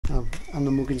And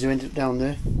the muggins who ended up down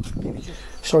there.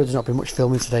 Sorry there's not been much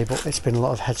filming today, but it's been a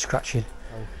lot of head scratching.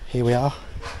 Here we are.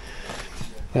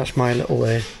 That's my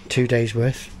little 2 days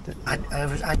worth.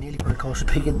 I nearly put a course of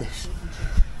pig in this.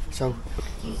 So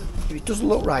if it doesn't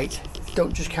look right,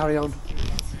 don't just carry on.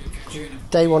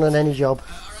 Day one on any job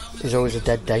is always a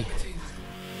dead day.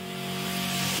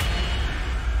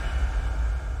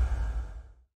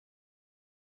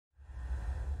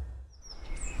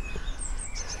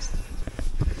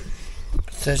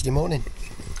 Thursday morning,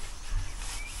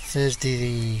 Thursday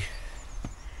the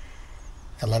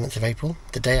 11th of April,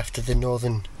 the day after the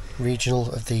Northern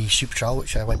Regional of the Super Trial,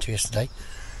 which I went to yesterday.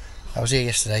 I was here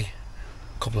yesterday,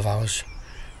 a couple of hours,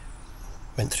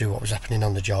 went through what was happening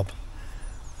on the job,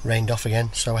 rained off again,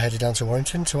 so I headed down to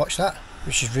Warrington to watch that,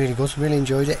 which is really good, really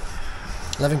enjoyed it.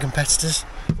 11 competitors,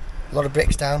 a lot of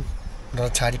bricks down, a lot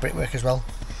of tidy brickwork as well,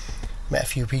 met a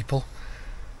few people,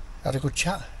 had a good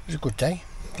chat. It was a good day,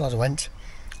 glad I went.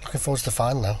 Looking forward to the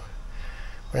final now.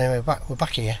 But anyway, we're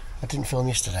back here. I didn't film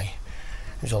yesterday.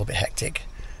 It was all a bit hectic.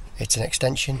 It's an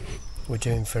extension we're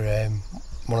doing for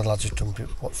one of the lads who's done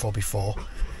what for before.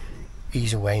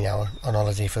 He's away now on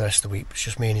holiday for the rest of the week. It's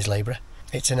just me and his labourer.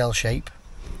 It's an L shape,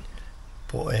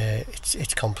 but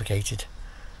it's complicated.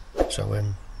 So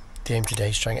the aim today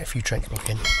is to try and get a few trench block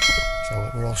in.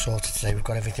 So we're all sorted today. We've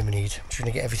got everything we need. I'm just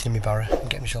going to get everything in my barrow and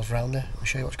get myself around there and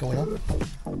show you what's going on.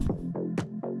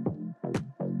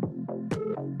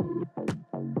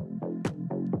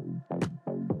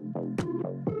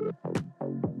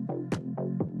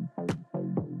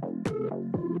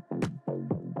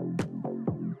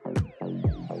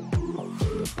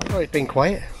 Oh, it's been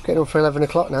quiet. Getting up for 11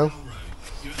 o'clock now.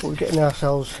 But we're getting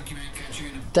ourselves.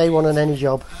 Day one on any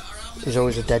job is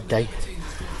always a dead day.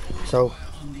 So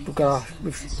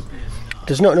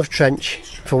there's not enough trench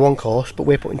for one course, but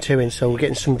we're putting 2 in, so we're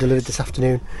getting some delivered this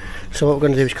afternoon. So what we're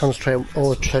going to do is concentrate all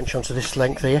the trench onto this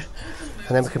length here,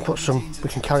 and then we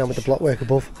can carry on with the block work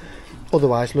above.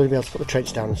 Otherwise, we'll be able to put the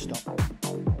trench down and stop.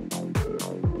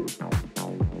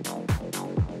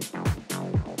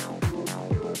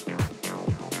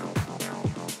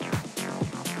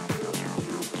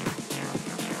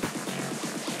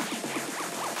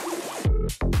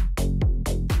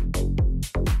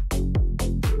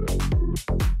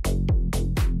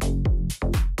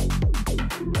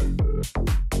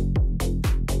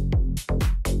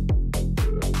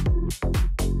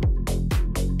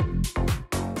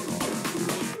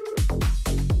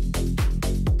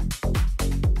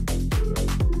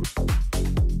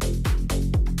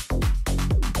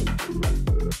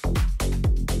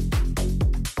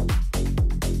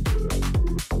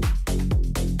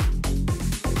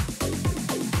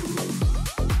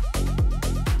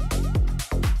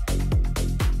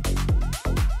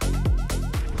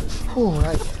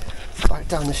 Alright, back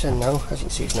down this end now. As you can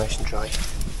see, it's nice and dry.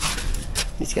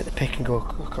 Need to get the pick and go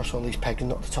across all these pegs and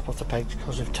knock the top off the pegs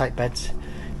because of tight beds.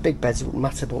 Big beds wouldn't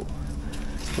matter, but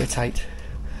we're tight.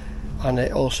 And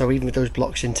also, even with those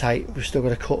blocks in tight, we've still got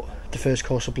to cut the first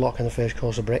course of block and the first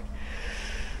course of brick,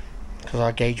 because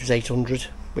our gauge was 800,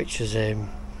 which is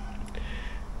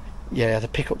yeah, the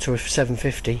pick up to a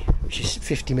 750, which is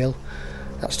 50mm.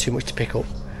 That's too much to pick up.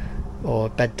 Or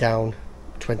bed down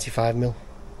 25mm,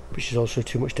 which is also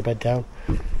too much to bed down.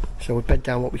 So we'll bed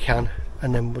down what we can,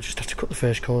 and then we'll just have to cut the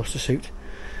first course to suit.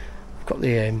 We've got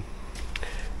the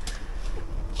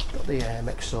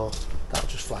MX saw that'll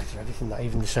just fly through everything, that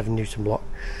even the 7N block.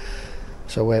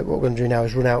 So what we're going to do now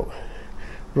is run out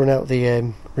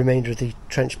the remainder of the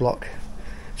trench block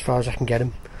as far as I can get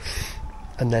them,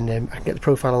 and then I can get the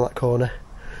profile on that corner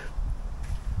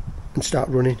and start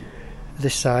running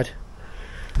this side.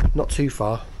 Not too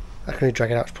far. I can only drag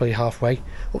it out to probably halfway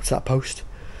up to that post,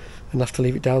 and have to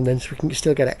leave it down then so we can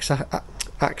still get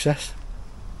access.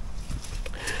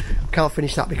 Can't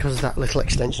finish that because of that little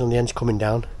extension on the end's coming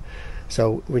down,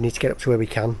 so we need to get up to where we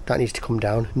can. That needs to come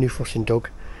down, new footing dug,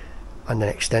 and then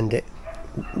extend it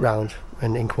round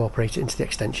and incorporate it into the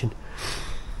extension.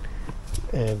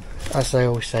 As I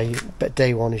always say, but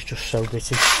day one is just so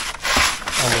gritty.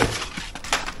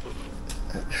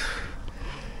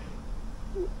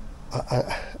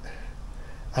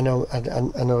 I know I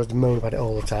moan about it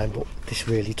all the time, but this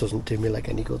really doesn't do me like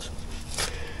any good.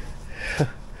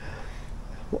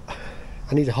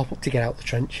 I need to hop up to get out the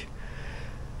trench.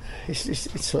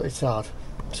 It's hard.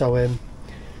 So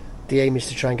the aim is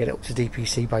to try and get it up to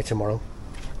DPC by tomorrow.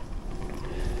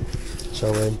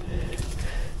 So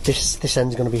this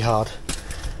end's going to be hard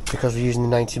because we're using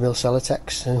the 90mm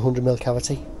Celotex and 100mm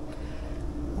cavity,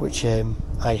 which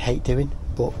I hate doing,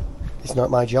 but it's not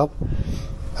my job.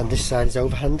 And this side is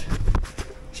overhand,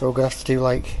 so we're going to have to do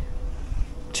like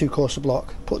 2 courser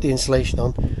block, put the insulation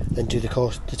on, then do the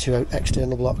 2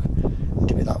 external block, and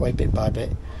do it that way bit by bit.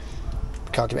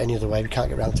 We can't do it any other way. We can't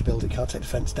get round to build it. Can't take the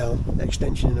fence down, the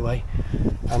extension in the way,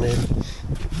 and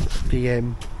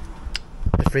the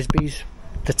frisbees,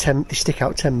 they stick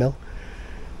out 10mm.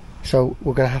 So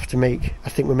we're going to have to make, I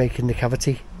think we're making the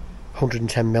cavity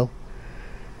 110mm.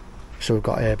 So we've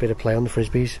got a bit of play on the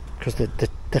frisbees, because they're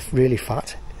really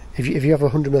fat. If you have a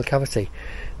 100mm cavity,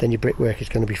 then your brickwork is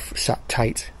going to be sat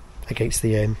tight against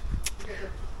the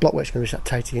blockwork's going to be sat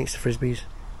tight against the frisbees.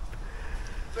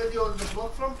 Where do you order the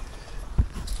block from?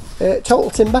 Total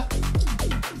Timber.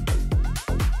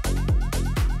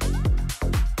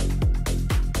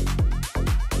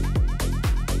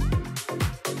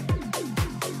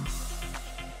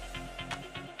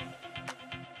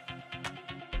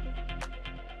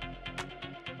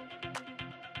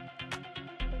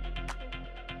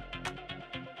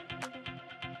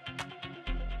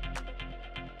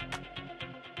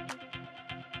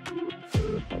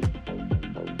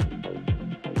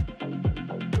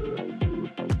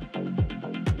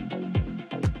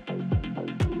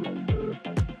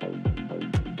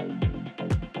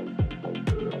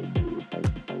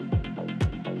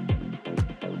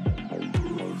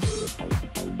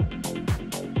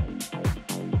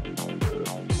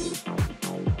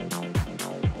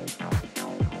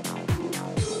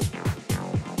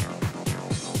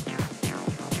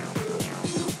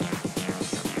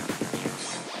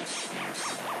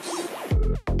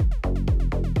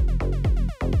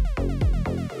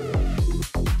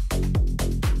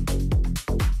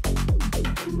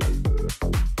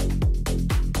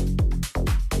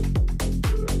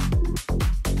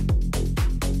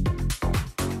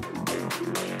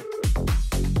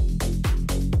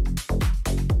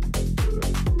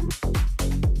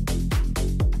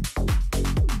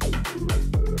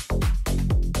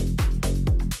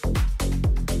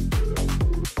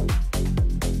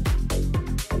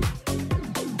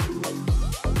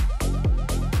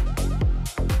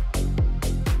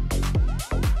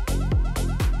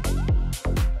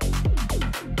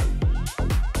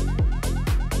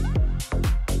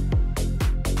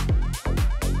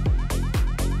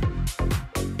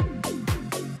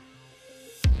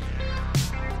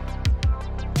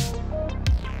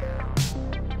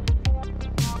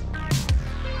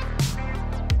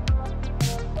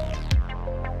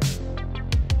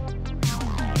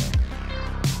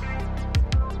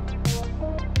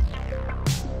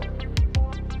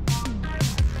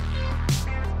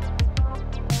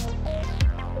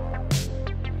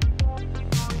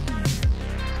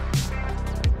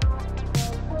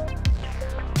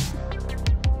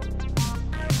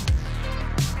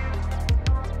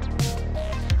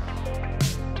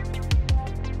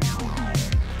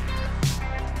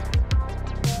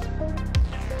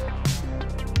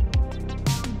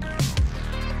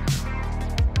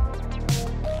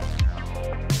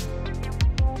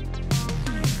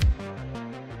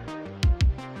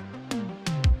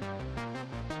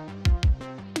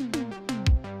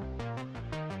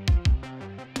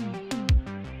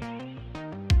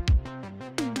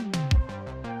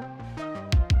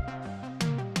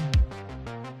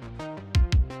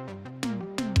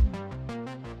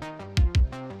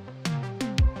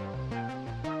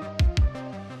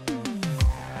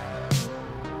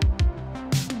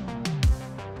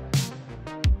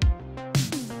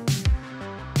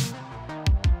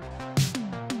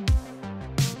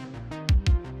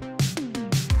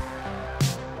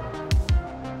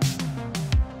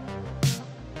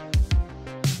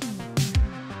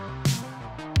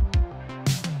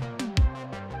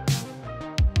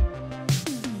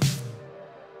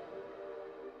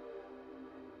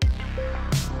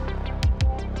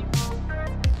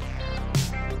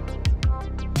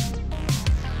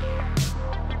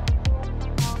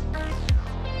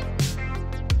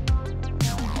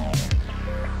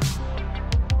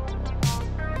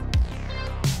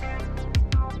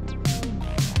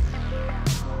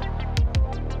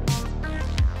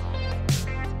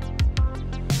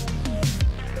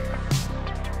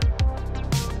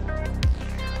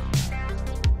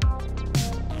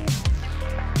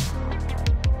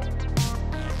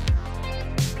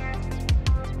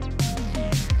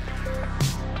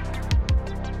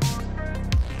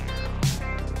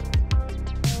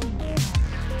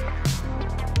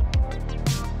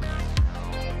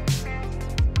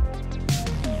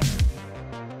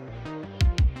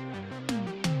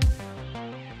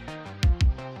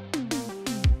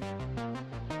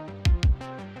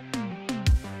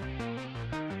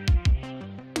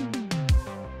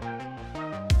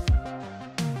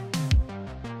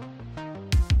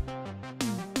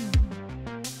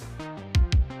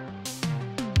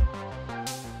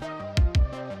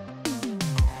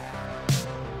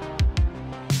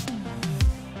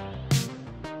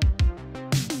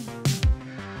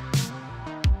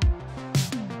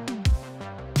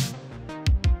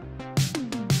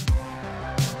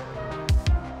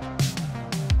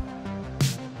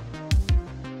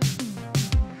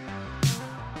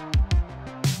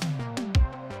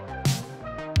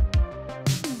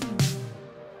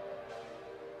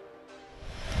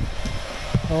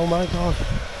 Oh my god.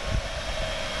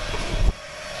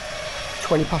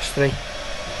 3:20.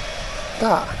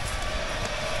 That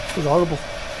was horrible.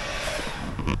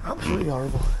 Absolutely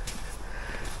horrible.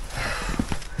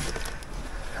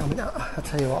 I mean, I'll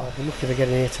tell you what, I'll be lucky if I get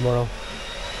in here tomorrow.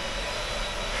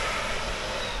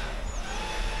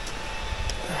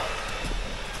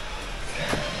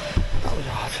 That was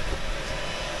hard.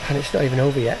 And it's not even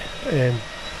over yet.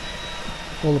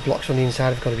 All the blocks on the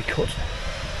inside have got to be cut.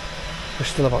 We're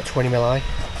still about 20mm high,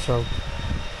 so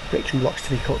bricks and blocks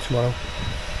to be cut tomorrow.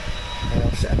 And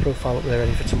I'll set a profile up there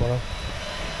ready for tomorrow.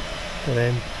 But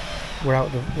we're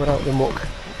out the muck,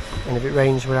 and if it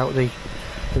rains, we're out the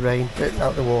rain,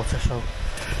 out the water. So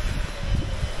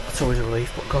that's always a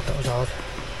relief. But God, that was hard.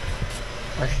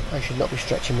 I should not be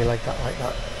stretching my leg like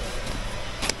that.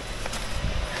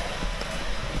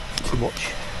 Too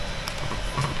much.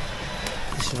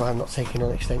 This is why I'm not taking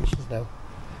on extensions now.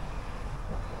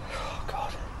 Oh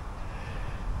God.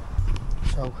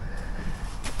 So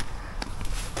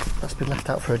that's been left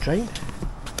out for a drain.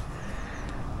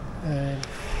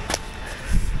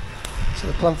 So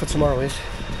the plan for tomorrow is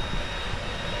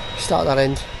start that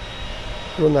end,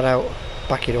 run that out,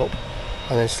 back it up,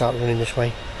 and then start running this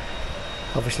way.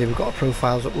 Obviously we've got our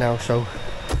profiles up now, so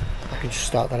I can just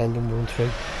start that end and run through.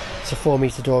 It's a 4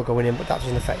 metre door going in, but that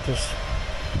doesn't affect us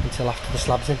until after the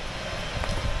slab's in.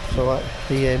 So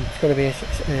it's going to be I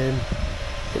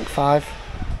think 5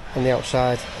 on the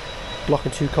outside, block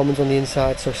and 2 commons on the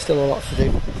inside, so still a lot to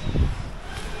do.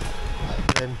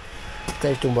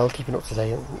 Dave's done well keeping up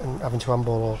today and having to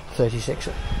handball all 36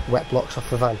 wet blocks off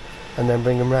the van and then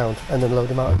bring them round and then load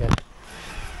them out again.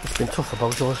 It's been tough for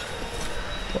both of us,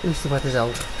 but at least the weather's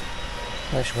held.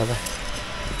 Nice weather.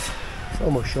 It's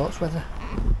almost shorts weather.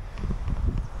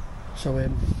 So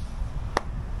I'm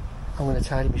going to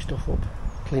tidy my stuff up,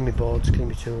 clean my boards, clean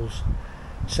my tools,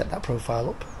 set that profile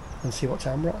up and see what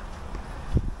time we're at.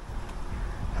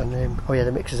 And oh yeah,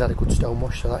 the mixer's had a good stone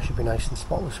wash, so that should be nice and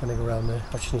spotless when I go around there.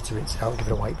 I just need to rinse it out and give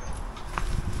it a wipe.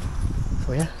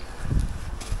 So yeah,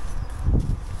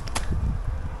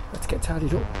 let's get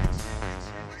tidied up.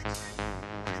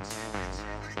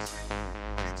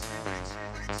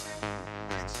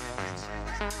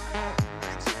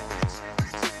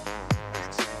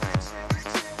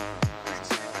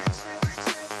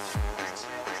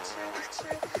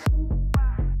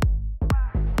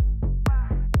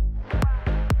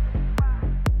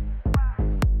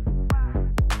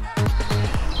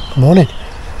 Morning.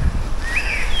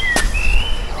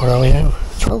 What are we now?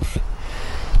 12th?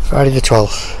 Friday the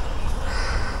 12th.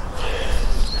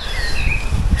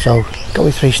 So, got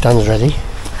my 3 stands ready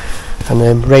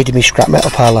and raided my scrap metal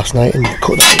pile last night and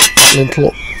cut that lintel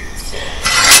up.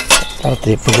 I had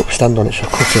the big up stand on it, so I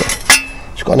cut it.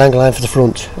 It's got an angle line for the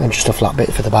front and just a flat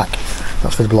bit for the back.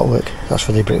 That's for the block work, that's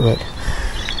for the brickwork.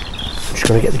 I'm just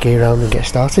going to get the gear around and get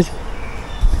started.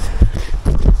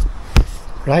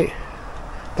 Right.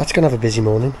 That's going to have a busy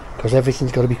morning because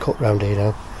everything's got to be cut round here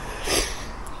now.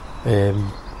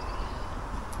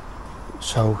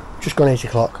 So just gone 8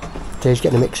 o'clock. Dave's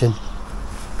getting a mix in.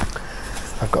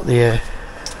 I've got the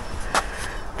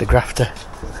grafter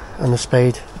and the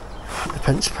spade, the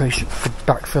pence brace for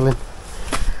backfilling.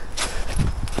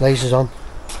 Lasers on.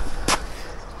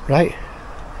 Right,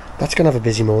 that's going to have a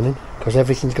busy morning because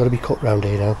everything's got to be cut round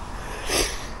here now.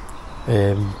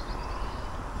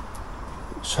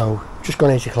 So just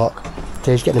gone 8 o'clock.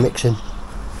 Dave's getting a mix in.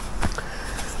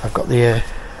 I've got the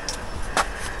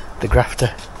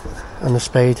grafter and the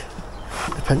spade,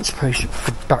 the pence brace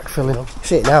for backfilling.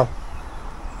 See it now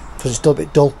because it's still a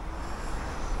bit dull.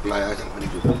 Right, I don't really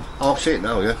do. I'll see it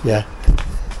now, yeah. Yeah.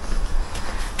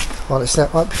 Well, it's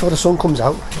right before the sun comes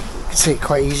out. You can see it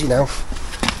quite easy now.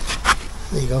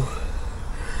 There you go.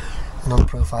 And on the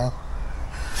profile,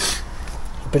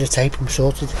 a bit of tape and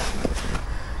sorted.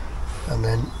 And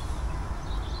then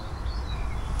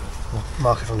we'll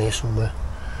mark it on here somewhere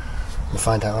and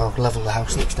find out how level the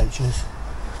house the extension is.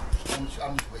 I'm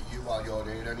just with you while you're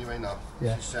here anyway now.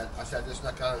 Yeah. I said listen,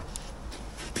 I can't.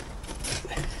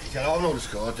 He said, oh no, the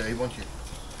score, Dave, won't you?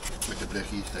 With the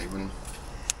brickies, Dave, and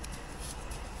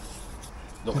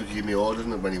not because he gave me orders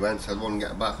and when he went, said, I wouldn't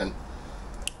get it back. And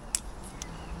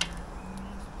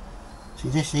see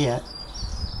this here,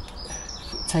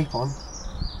 put tape on,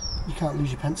 you can't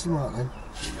lose your pencil mark then.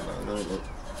 no, look.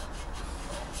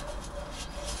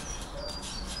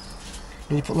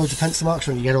 And you put loads of pencil marks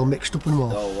on, you get all mixed up in them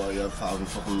all. Oh, well, you have 1,000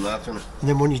 fucking marks on it. And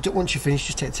then once you finish,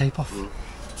 just take the tape off.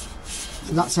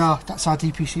 So that's our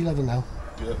DPC level now.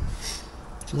 Yeah.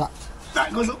 So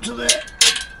that goes up to there.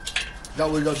 That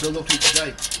we got build up to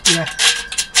today. Yeah.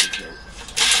 Okay.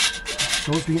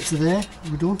 So once we get to there,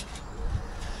 we're done.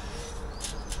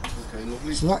 Aye,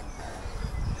 lovely. So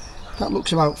that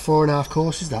looks about 4.5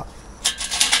 courses. That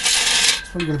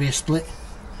probably going to be a split.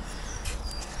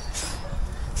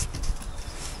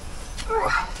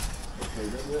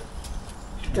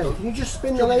 Dave, can you just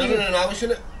spin the laser? Done in an hour,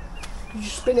 isn't it? Can you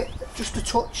just spin it just a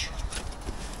touch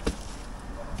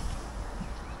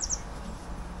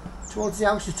towards the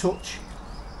house, a touch.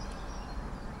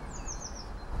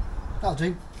 That'll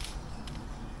do.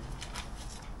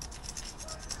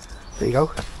 There you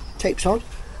go. Tape's on.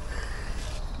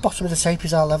 Bottom of the tape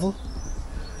is our level.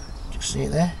 Just see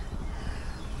it there.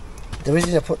 The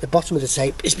reason I put the bottom of the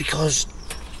tape is because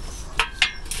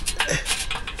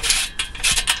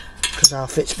our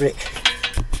fixed brick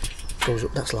goes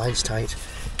up. That's lines tight.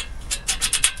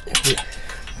 We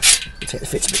take the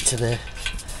fixed brick to there,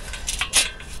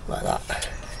 like that.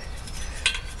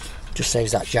 Just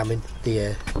saves that jamming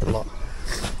the lot.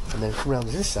 And then come round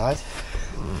to this side.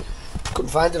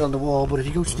 Couldn't find it on the wall, but if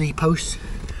you go to the post,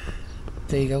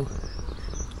 there you go.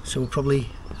 So we're probably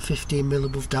 15mm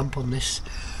above damp on this.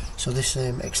 So this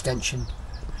extension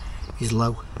is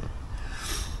low.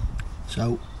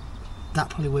 So that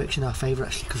probably works in our favour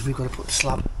actually, because we've got to put the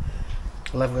slab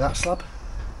level with that slab.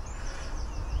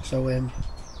 So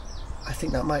I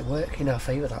think that might work in our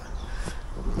favour. That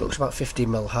looks about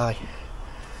 15mm high.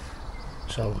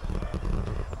 So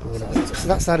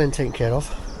that's that end taken care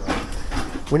of.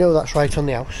 We know that's right on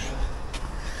the house.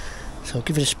 So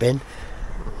give it a spin.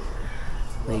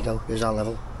 There you go, there's our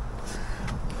level.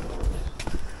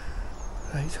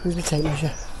 Right, who's the tape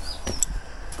measure?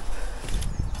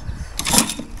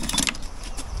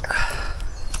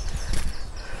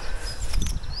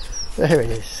 There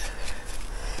it is.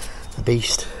 The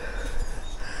beast.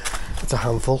 It's a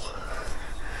handful.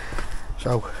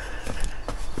 So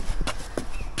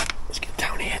let's get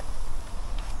down here.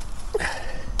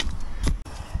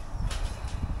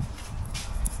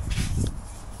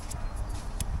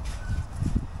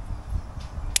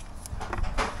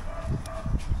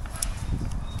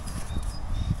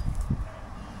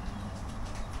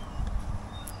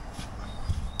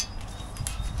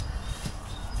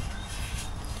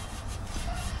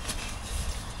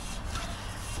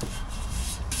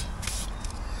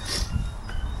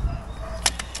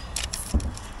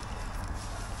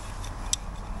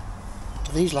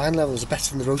 These line levels are better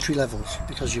than the rotary levels,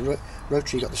 because your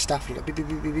rotary, you got the staff, you got beep, beep,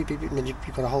 beep, beep, beep, beep, and then you've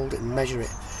got to hold it and measure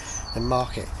it and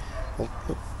mark it. Well,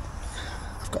 look,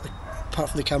 I've got, apart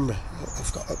from the camera,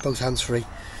 I've got both hands free.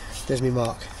 There's my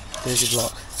mark, there's your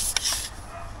block.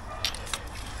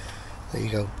 There you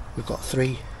go. We've got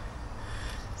 3,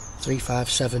 5,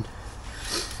 7.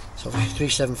 So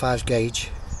 375's gauge.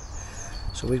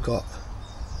 So we've got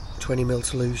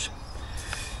 20mm to lose,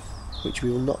 which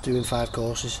we will not do in 5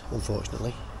 courses,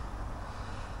 unfortunately,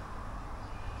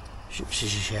 which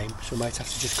is a shame. So we might have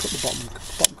to just cut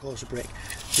the bottom course of brick.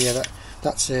 So yeah,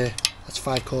 that's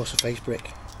 5 course of face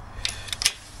brick.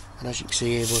 And as you can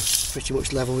see here, we're pretty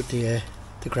much level with the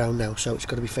ground now, so it's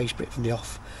got to be face brick from the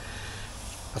off.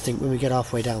 I think when we get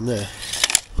halfway down there,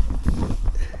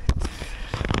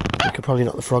 we could probably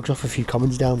knock the frogs off a few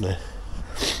commons down there.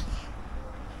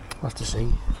 We'll have to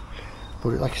see.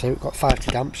 But like I say, we've got 5 to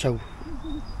damp, so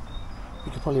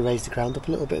we could probably raise the ground up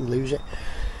a little bit and lose it.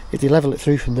 If they level it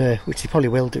through from there, which they probably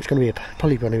will do, it's going to be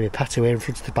probably going to be a patio here in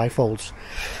front of the bifolds.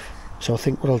 So I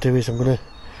think what I'll do is I'm going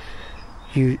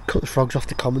to cut the frogs off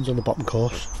the commons on the bottom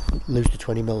course, lose the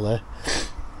 20mm there,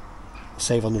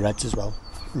 save on the reds as well,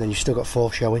 and then you've still got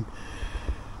 4 showing.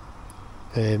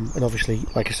 And obviously,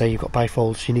 like I say, you've got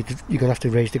bifolds, you're going to have to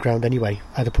raise the ground anyway,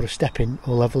 either put a step in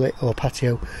or level it or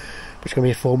patio. But it's going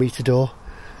to be a 4-metre door,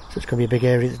 so it's going to be a big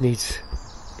area that needs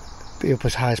to be up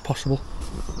as high as possible.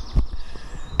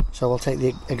 So I'll take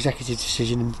the executive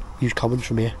decision and use commons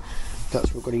from here.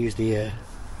 That's what we're going to use the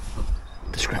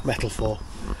scrap metal for.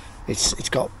 It's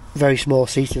got very small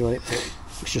seating on it, but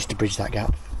it's just to bridge that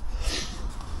gap.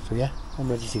 So yeah, I'm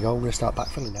ready to go. I'm going to start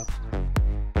backfilling now.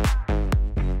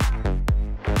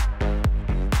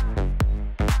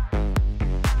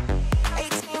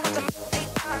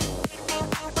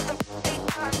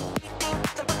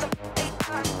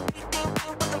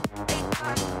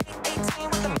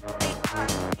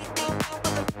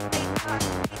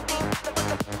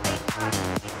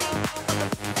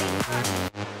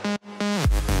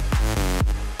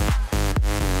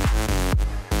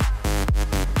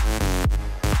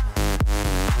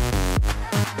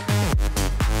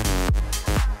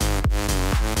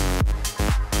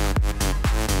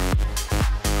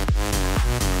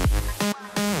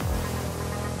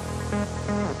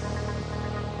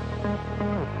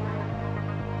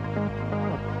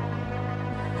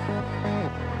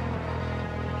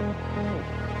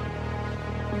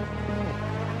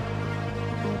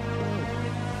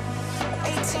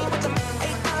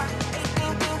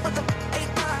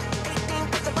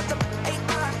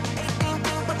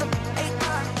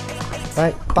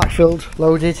 Right, backfilled,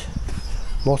 loaded,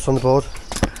 mortar on the board.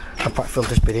 I backfilled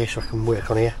this bit here so I can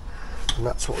work on here, and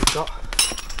that's what we've got.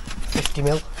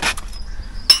 50mm.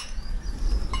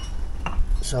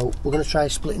 So we're going to try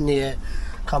splitting the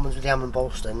commons with the hammer and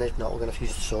bolster, and if not we're going to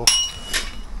use the saw.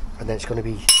 And then it's going to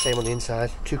be same on the inside,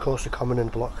 2 course of common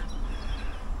and block.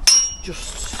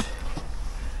 Just,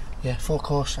 yeah, 4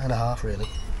 course and a half really.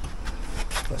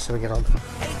 Let's see how we get on.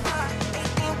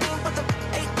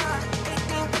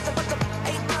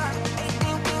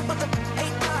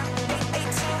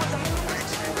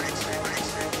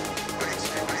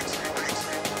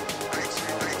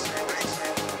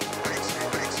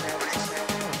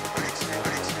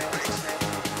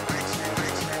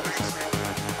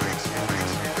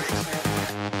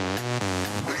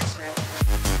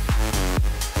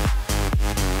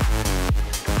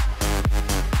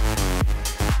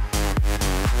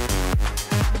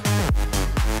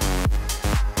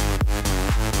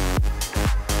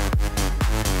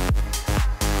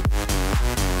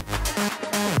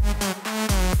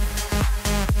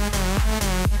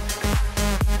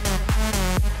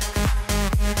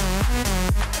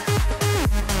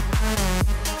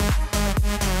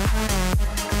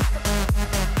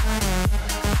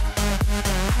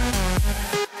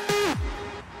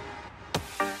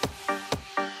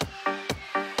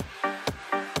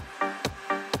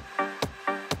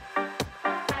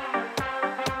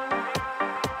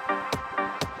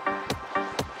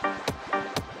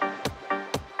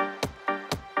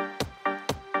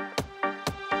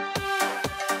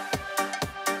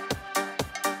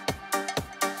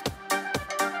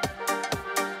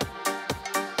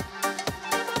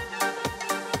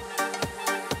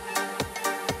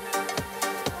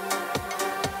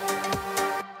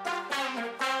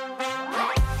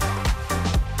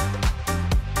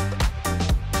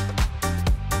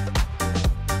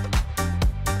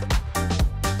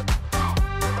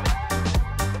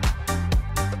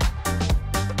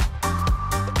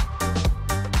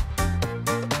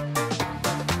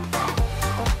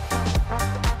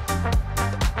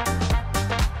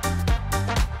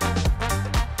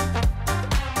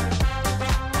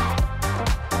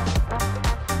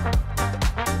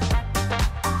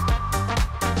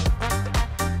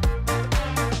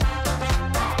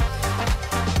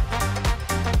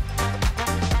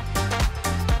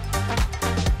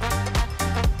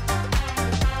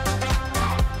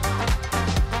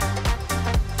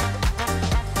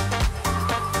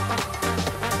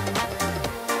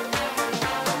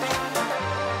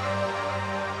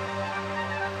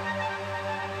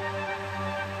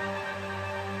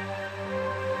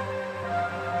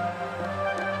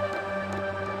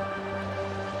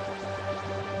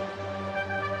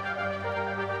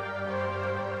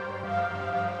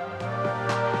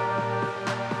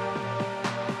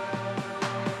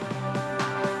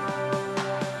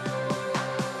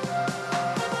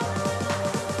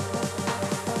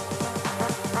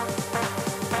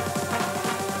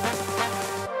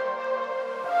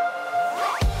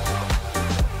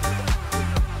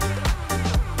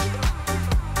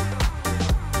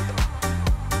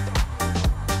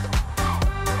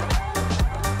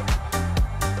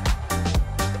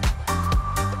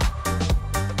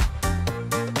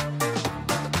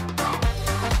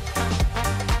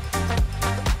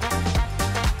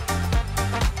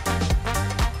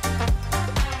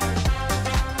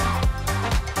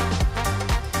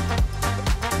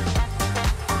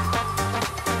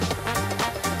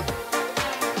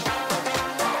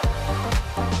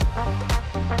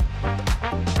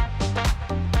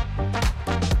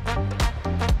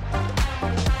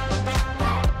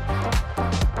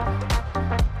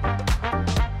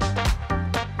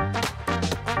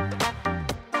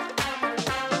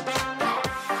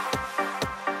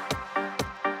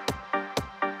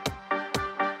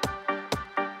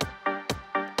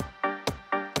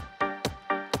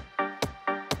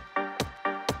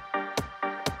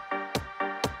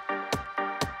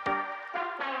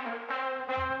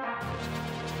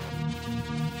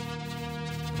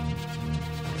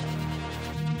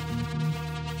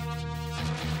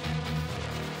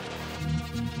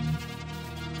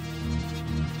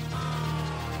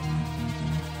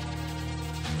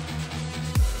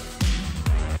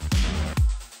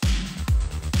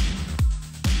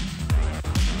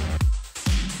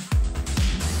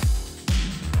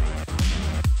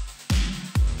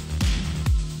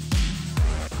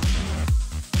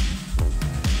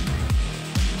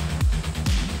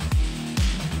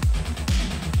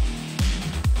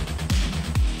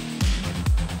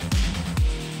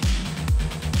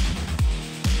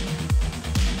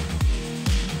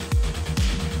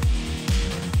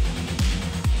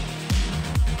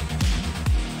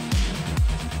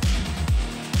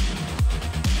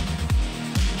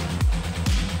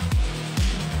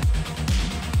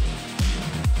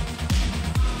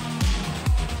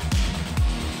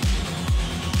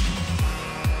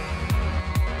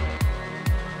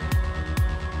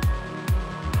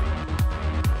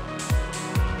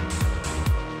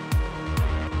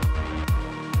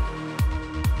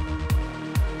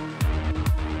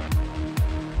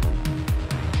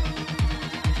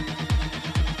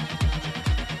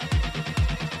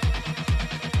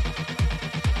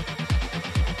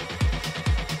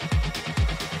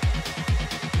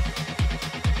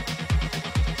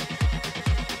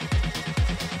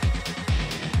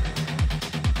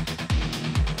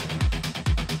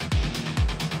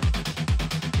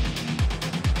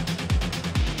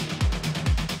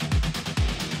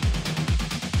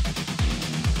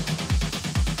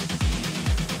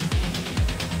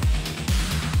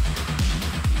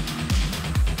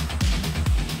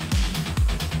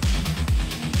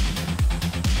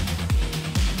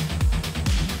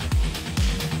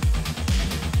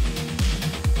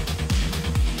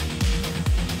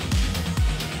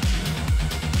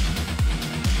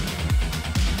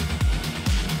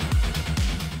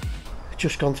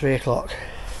 just gone 3 o'clock.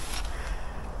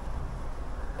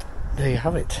 There you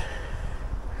have it.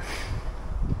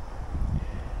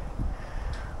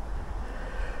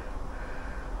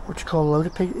 What do you call a load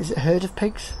of pigs? Is it a herd of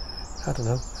pigs? I don't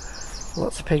know.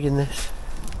 Lots of pig in this.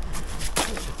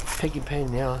 It's a pigging pain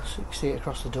in the arse. You can see it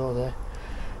across the door there.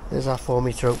 There's our 4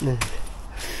 metre opening.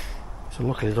 So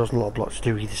luckily there wasn't a lot of blocks to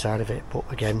do either side of it,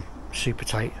 but again, super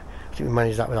tight. I think we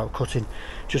managed that without cutting.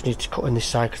 Just need to cut on this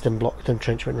side because them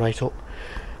trench went right up.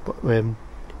 But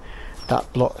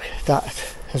that block, that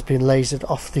has been lasered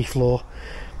off the floor,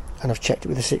 and I've checked it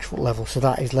with a 6 foot level, so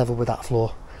that is level with that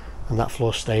floor, and that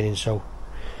floor's staying in, so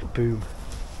boom.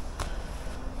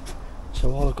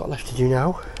 So all I've got left to do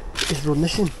now is run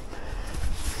this in.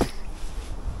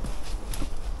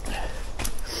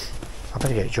 I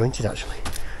better get it jointed actually.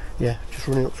 Yeah, just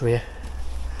running up to here,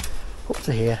 up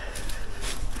to here,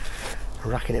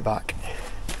 racking it back,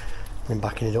 and then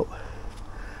backing it up,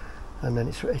 and then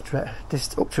it's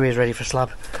this up to here is ready for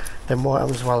slab. Then what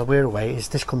happens while we're away is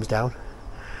this comes down,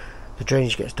 the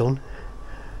drainage gets done,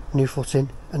 new footing,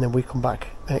 and then we come back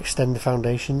and extend the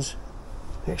foundations,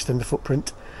 extend the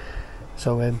footprint.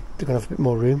 So they're going to have a bit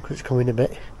more room because it's coming a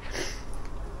bit,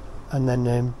 and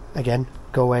then again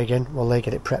go away again while they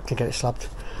get it prepped and get it slabbed.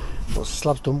 Once the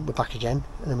slab's done, we're back again,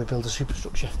 and then we build a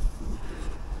superstructure,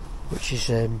 which is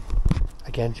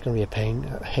again, it's going to be a pain.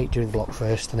 I hate doing the block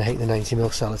first, and I hate the 90mm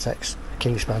Celotex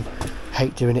Kingspan. I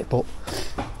hate doing it, but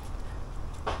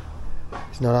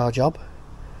it's not our job.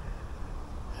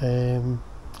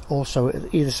 Also,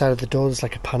 at either side of the door there's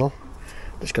like a panel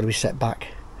that's got to be set back,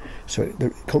 so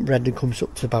the rendering comes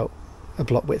up to about a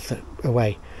block width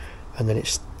away, and then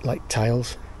it's like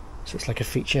tiles, so it's like a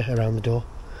feature around the door.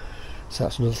 So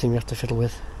that's another thing we have to fiddle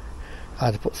with.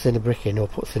 Either put thinner brick in or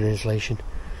put thinner insulation.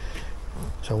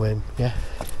 So yeah,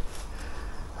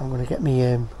 I'm going to get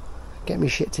me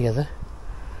shit together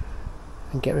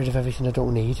and get rid of everything I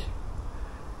don't need,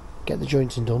 get the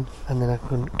jointing done, and then I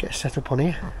can get set up on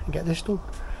here and get this done.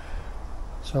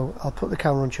 So I'll put the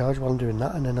camera on charge while I'm doing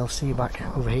that, and then I'll see you back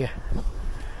over here.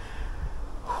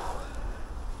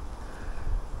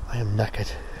 I am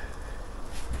knackered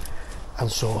and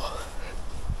sore.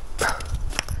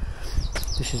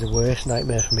 This is the worst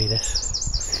nightmare for me, this.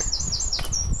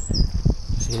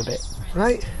 See you in a bit.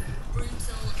 Right,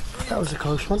 that was a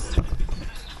close one.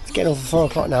 It's getting over 4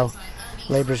 o'clock now.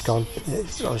 Labourer's gone.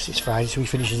 Obviously it's Friday, so he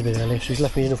finishes a bit early, so he's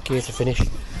left me enough gear to finish.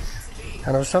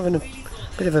 And I was having a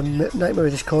bit of a nightmare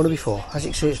with this corner before. As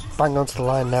you can see, it's bang onto the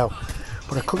line now,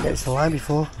 but I couldn't get it to the line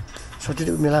before, so I did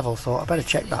it with my level. Thought I better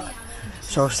check that.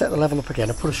 So I've set the level up again.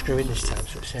 I put a screw in this time,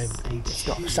 so it's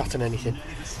not sat on anything.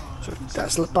 So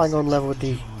that's bang on level with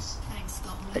the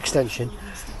extension.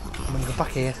 I'm going to go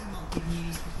back here.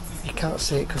 You can't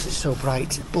see it because it's so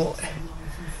bright, but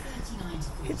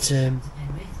it's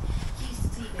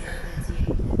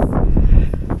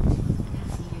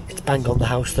bang on the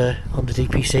house there on the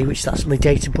DPC, which that's my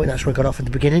dating point. That's where I got off at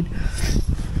the beginning.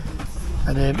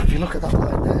 And if you look at that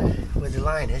line there, where the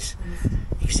line is,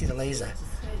 you can see the laser.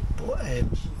 But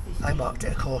I marked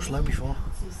it a course low before,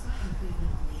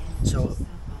 so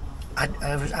I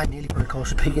nearly put a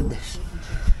course of pig in this.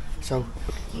 So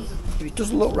if it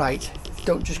doesn't look right,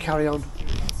 don't just carry on,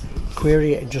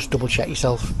 query it and just double check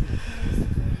yourself.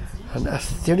 And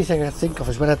the only thing I think of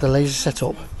is when I had the laser set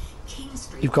up,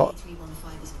 you've got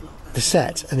the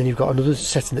set and then you've got another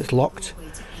setting that's locked,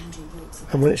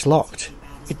 and when it's locked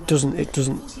it doesn't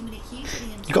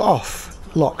you got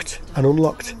off, locked and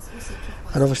unlocked.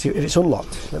 And obviously if it's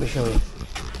unlocked, let me show you,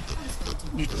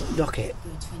 you knock it,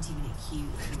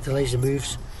 the laser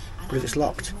moves, but if it's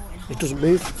locked it doesn't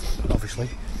move, obviously.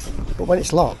 But when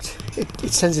it's locked,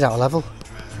 it sends it out of level.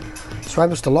 So I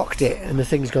must have locked it and the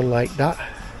thing's gone like that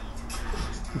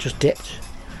and just dipped,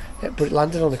 but it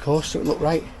landed on the course, so it looked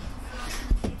right.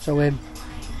 So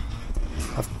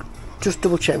I've just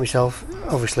double checked myself.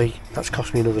 Obviously that's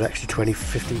cost me another extra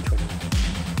 15, 20.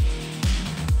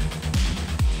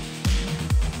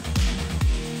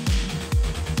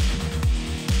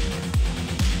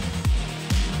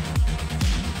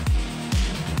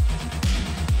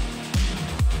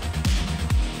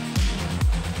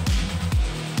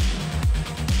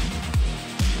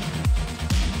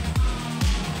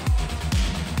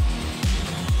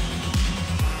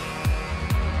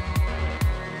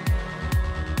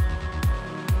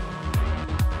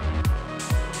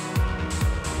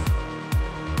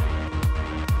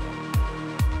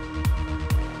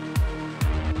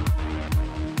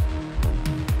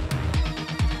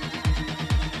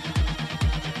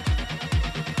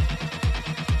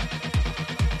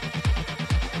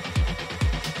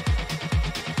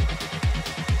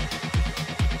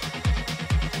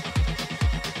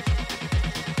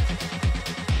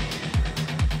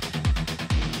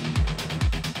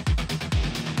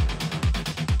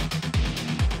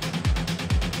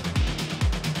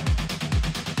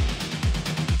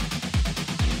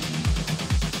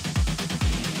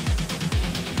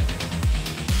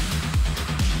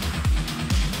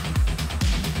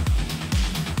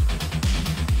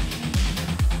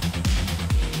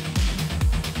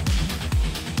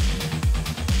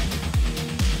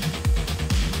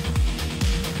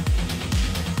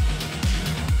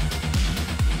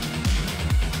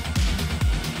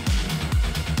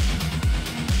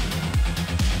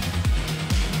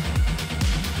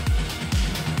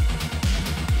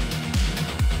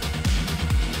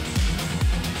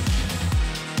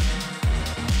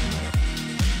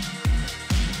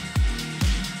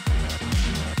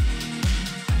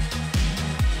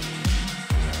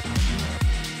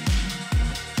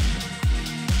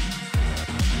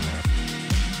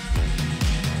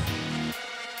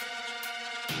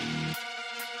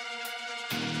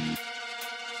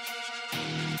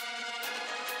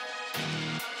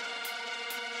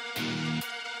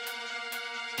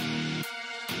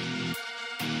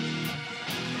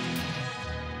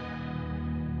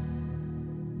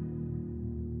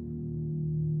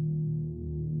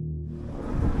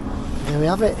 we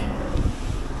have it.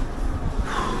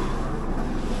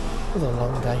 It was a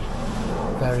long day,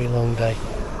 very long day.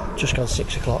 Just gone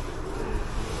 6 o'clock.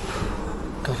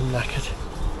 God, I'm knackered.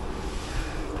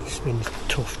 It's been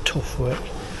tough work.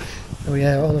 Oh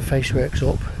yeah, all the face work's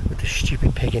up with the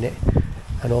stupid pig in it,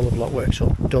 and all the block work's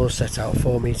up. Doors set out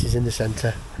 4 metres in the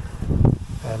centre,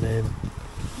 and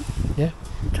yeah,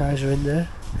 tyres are in there.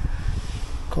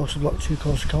 Course of block 2,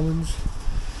 course of commons,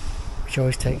 which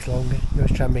always takes longer. You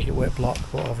always try and make it work block,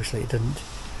 but obviously it didn't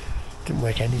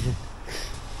work anything.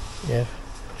 Yeah,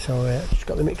 so just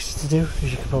got the mixes to do,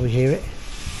 as you can probably hear it,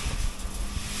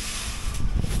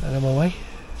 and I'm on my way.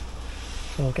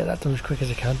 So I'll get that done as quick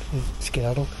as I can and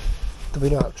skedaddle. There'll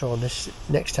be no outro on this.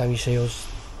 Next time you see us,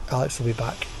 Alex will be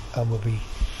back and we'll be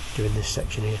doing this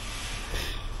section here.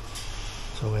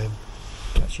 So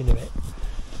catch you in a bit.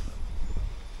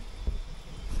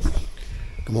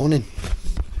 Good morning.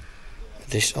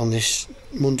 On this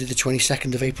Monday the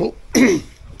 22nd of April.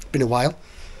 Been a while.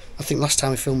 I think last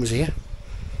time I filmed was here.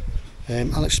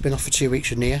 Alex has been off for 2 weeks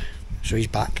with Nia, so he's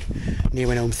back. Nia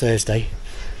went home Thursday,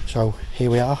 so here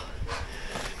we are.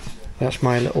 That's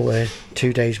my little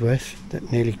 2 days worth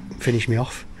that nearly finished me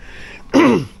off.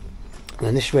 And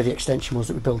then this is where the extension was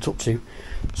that we built up to.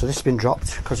 So this has been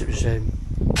dropped because it was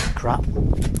crap. As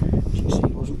you can see,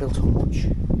 it wasn't built on much.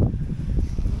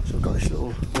 So we've got this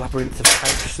little labyrinth of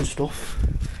pipes and stuff.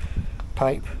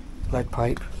 Pipe, lead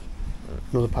pipe,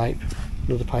 another pipe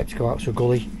to go out to a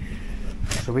gully.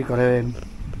 So we've got to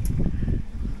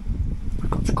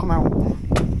come out.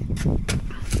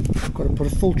 We've got to put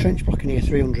a full trench block in here,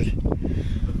 300.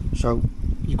 So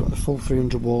you've got the full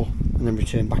 300 wall, and then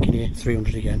return back in here,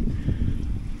 300 again.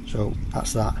 So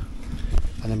that's that.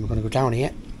 And then we're going to go down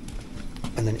here,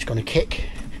 and then it's going to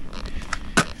kick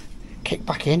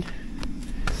back in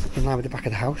line with the back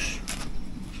of the house.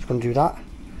 It's going to do that,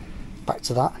 back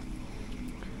to that.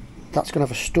 That's going to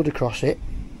have a stud across it,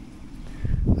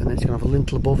 and then it's going to have a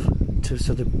lintel above,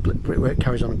 so the brickwork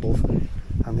carries on above.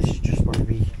 And this is just going to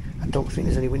be, I don't think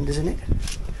there's any windows in it.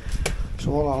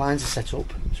 So all our lines are set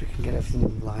up, so we can get everything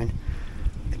in line.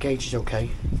 The gauge is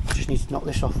okay. We just need to knock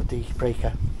this off with the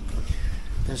breaker.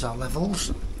 There's our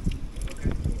levels,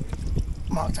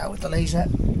 marked out with the laser.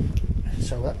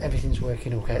 So everything's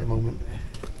working okay at the moment.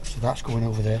 So that's going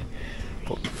over there.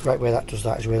 But right where that does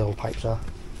that is where the old pipes are.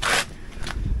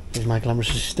 There's my glamorous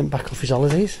assistant back off his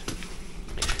holidays.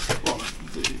 Well,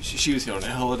 she was here on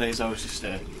her holidays, I was just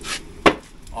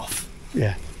off.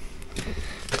 Yeah.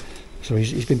 So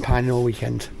he's been pining all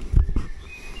weekend.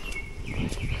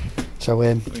 So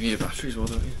we need batteries, well,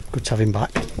 don't you? Good to have him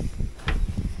back.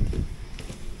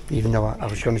 Even though I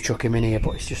was going to chuck him in here,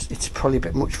 but it's probably a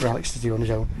bit much for Alex to do on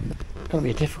his own. It's going to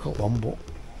be a difficult one, but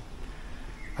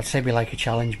I'd say we like a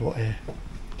challenge, but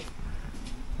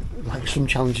like some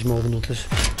challenges more than others.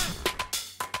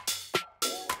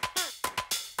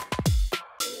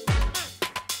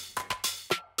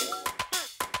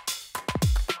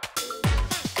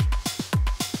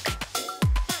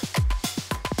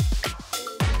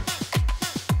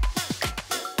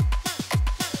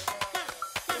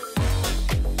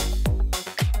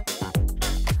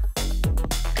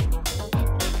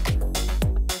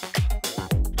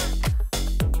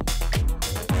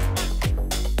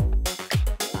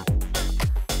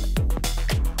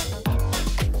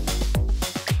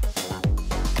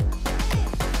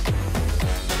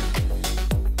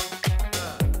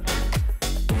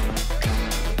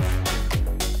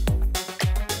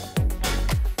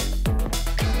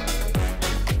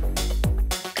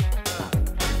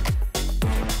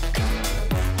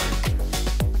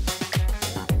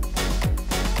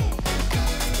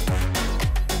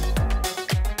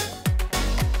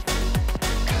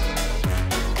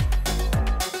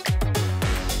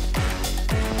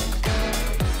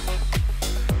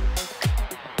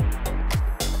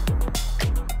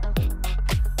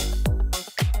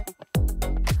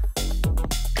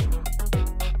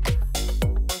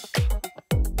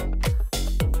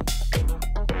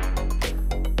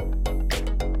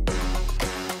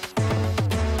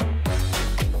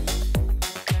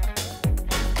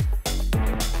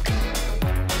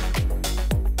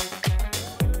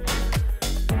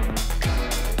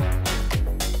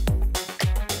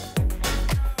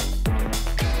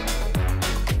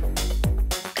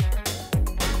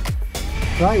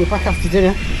 Right, we're back after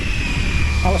dinner.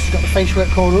 Alice has got the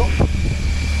facework corner up. You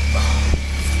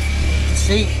can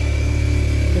see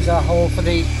there's our hole for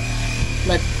the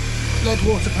lead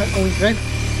water pipe going through.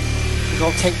 It's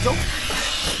all taped up,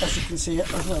 as you can see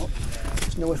it as well.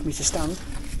 There's nowhere for me to stand.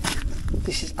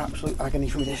 This is absolute agony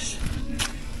from this.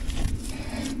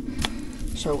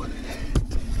 So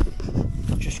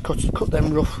just just cut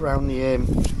them rough around the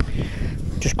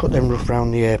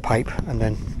pipe, and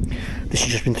then this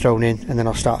has just been thrown in, and then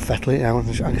I'll start fettling it now and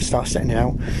I can start setting it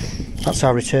out. That's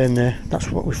our return there.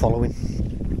 That's what we're following,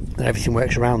 and everything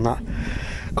works around that.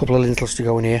 A couple of lintels to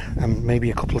go in here, and maybe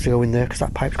a couple to go in there, because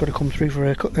that pipe's got to come through for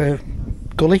a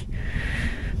gully.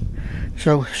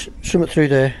 So some it through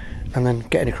there, and then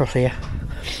getting across here.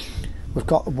 We've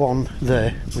got one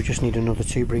there. We just need another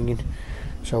two bringing.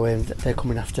 So they're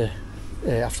coming after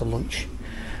lunch,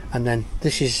 and then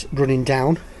this is running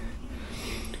down.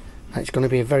 And it's going to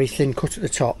be a very thin cut at the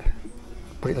top,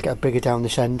 but it'll get bigger down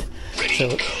this end.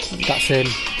 So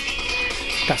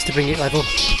that's to bring it level.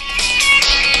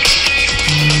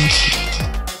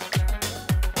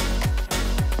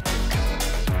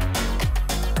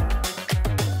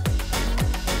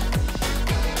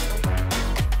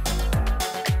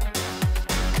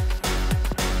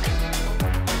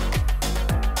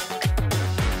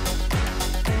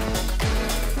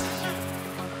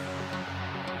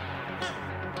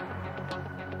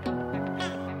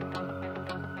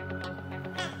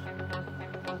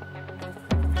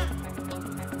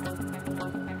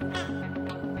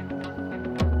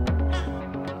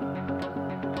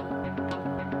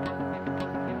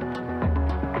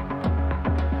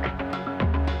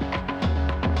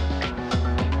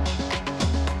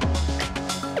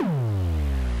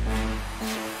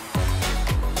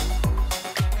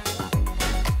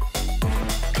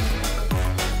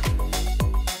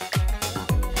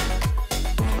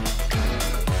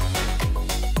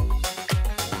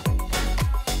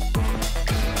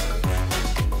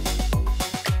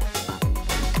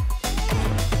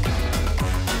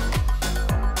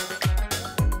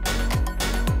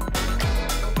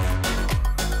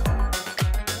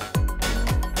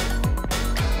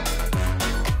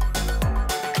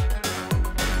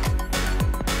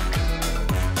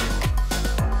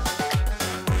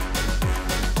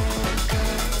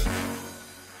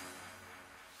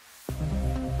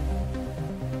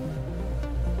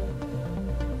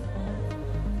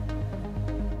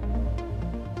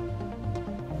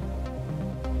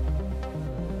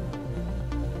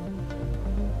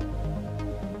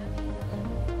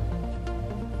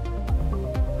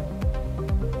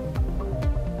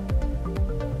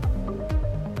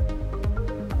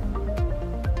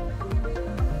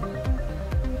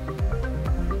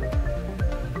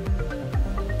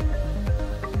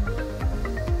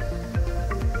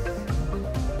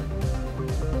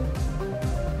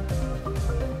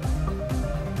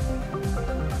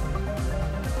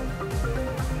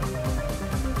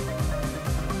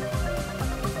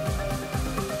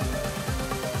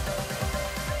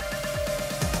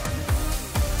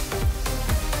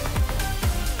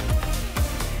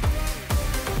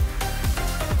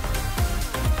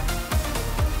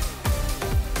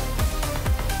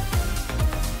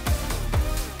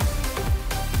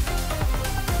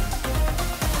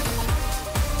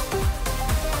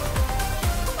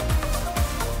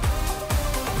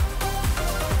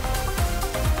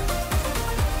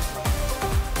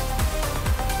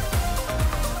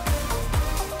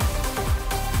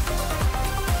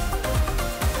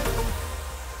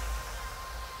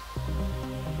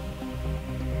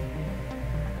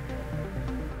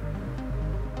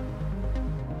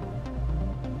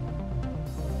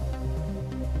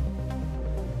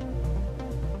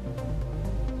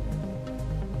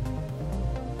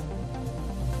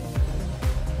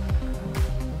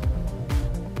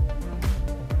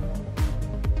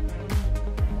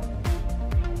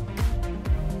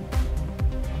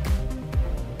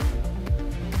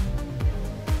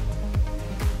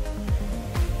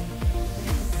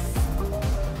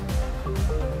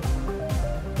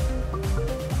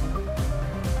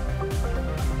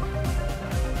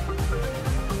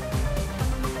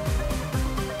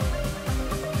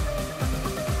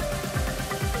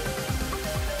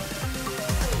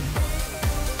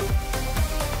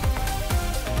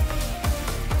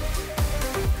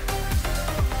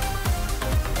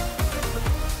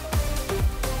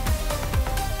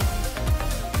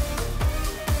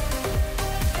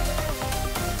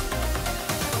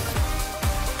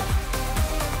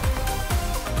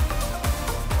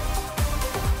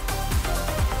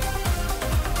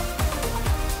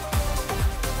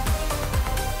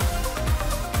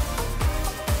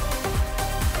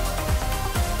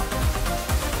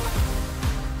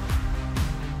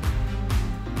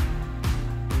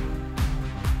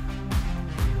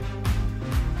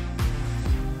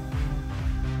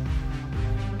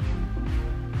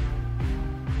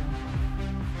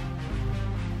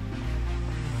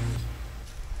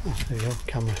 There you go,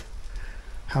 camera.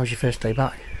 How was your first day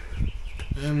back?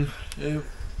 Yeah, it's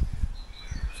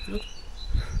good.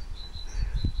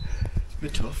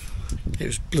 bit tough. It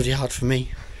was bloody hard for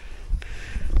me.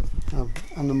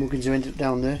 And the muggins who ended up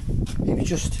down there. It was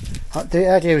just the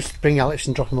idea was to bring Alex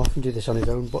and drop him off and do this on his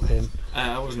own, but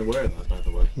I wasn't aware of that, by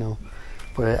the way. no.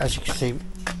 But as you can see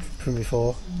from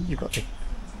before, you've got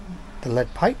the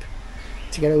lead pipe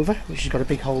to get over, which has got a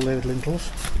big hole there with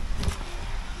lintels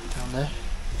down there.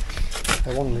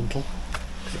 One lintel,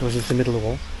 because it goes into the middle of the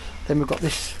wall. Then we've got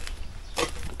this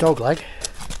dog leg,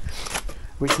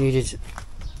 which needed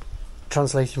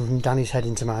translating from Danny's head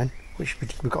into mine, which we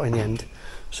got in the end.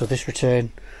 So this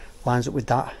return lines up with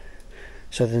that.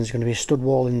 So then there's going to be a stud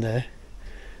wall in there,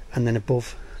 and then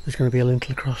above there's going to be a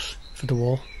lintel across for the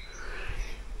wall.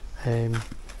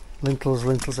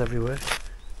 Lintels everywhere.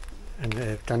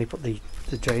 And Danny put the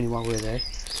drain in while we were there,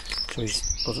 so he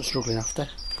wasn't struggling after,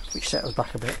 which set us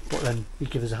back a bit, but then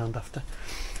he'd give us a hand after.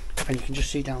 And you can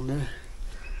just see down there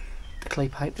the clay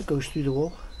pipe that goes through the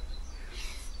wall,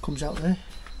 comes out there,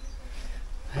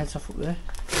 heads off up there,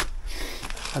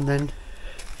 and then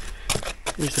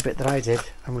here's the bit that I did,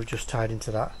 and we've just tied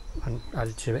into that and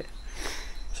added to it.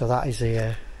 So that is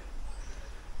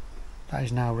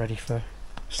now ready for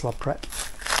slab prep.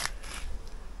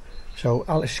 So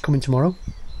Alex is coming tomorrow.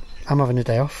 I'm having a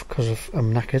day off because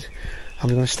I'm knackered. I'm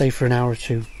going to stay for an hour or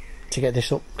two to get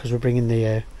this up, because we're bringing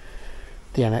the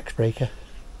NX breaker.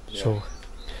 Yeah. So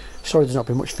sorry there's not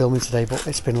been much filming today, but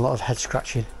it's been a lot of head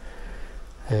scratching.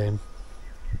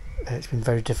 It's been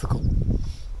very difficult.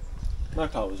 My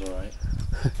part was alright.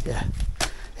 Yeah,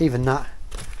 even that,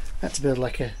 I had to build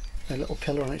like a little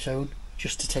pillar on its own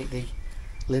just to take the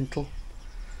lintel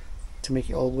to make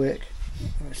it all work.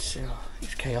 It's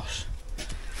chaos.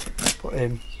 But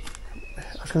I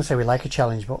was going to say we like a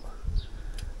challenge, but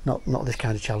not this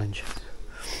kind of challenge.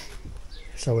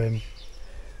 So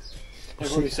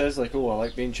everybody says like, oh, I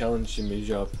like being challenged in my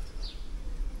job.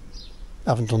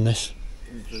 I haven't done this.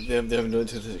 They haven't done it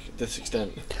to this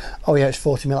extent. Oh yeah, it's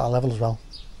 40mm out of level as well,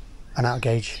 and out of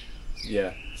gauge.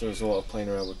 Yeah, so there's a lot of playing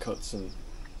around with cuts and.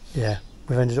 Yeah,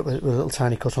 we've ended up with a little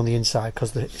tiny cut on the inside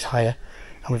because it's higher,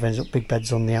 and we've ended up big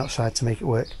beds on the outside to make it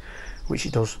work, which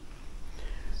it does.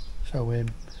 So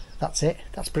that's it.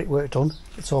 That's brickwork done.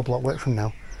 It's all block work from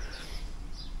now.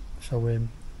 So we'll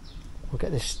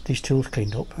get these tools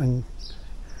cleaned up and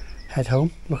head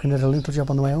home, looking at a lintel job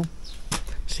on the way home.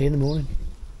 See you in the morning.